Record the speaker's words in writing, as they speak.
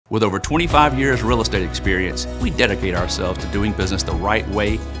With over 25 years real estate experience, we dedicate ourselves to doing business the right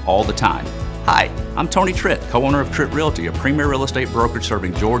way all the time. Hi, I'm Tony Tritt, co-owner of Tritt Realty, a premier real estate brokerage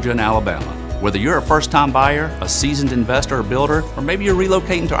serving Georgia and Alabama. Whether you're a first-time buyer, a seasoned investor or builder, or maybe you're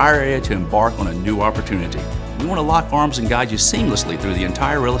relocating to our area to embark on a new opportunity, we want to lock arms and guide you seamlessly through the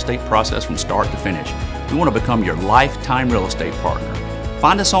entire real estate process from start to finish. We want to become your lifetime real estate partner.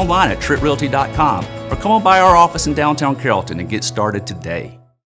 Find us online at TrittRealty.com or come on by our office in downtown Carrollton and get started today.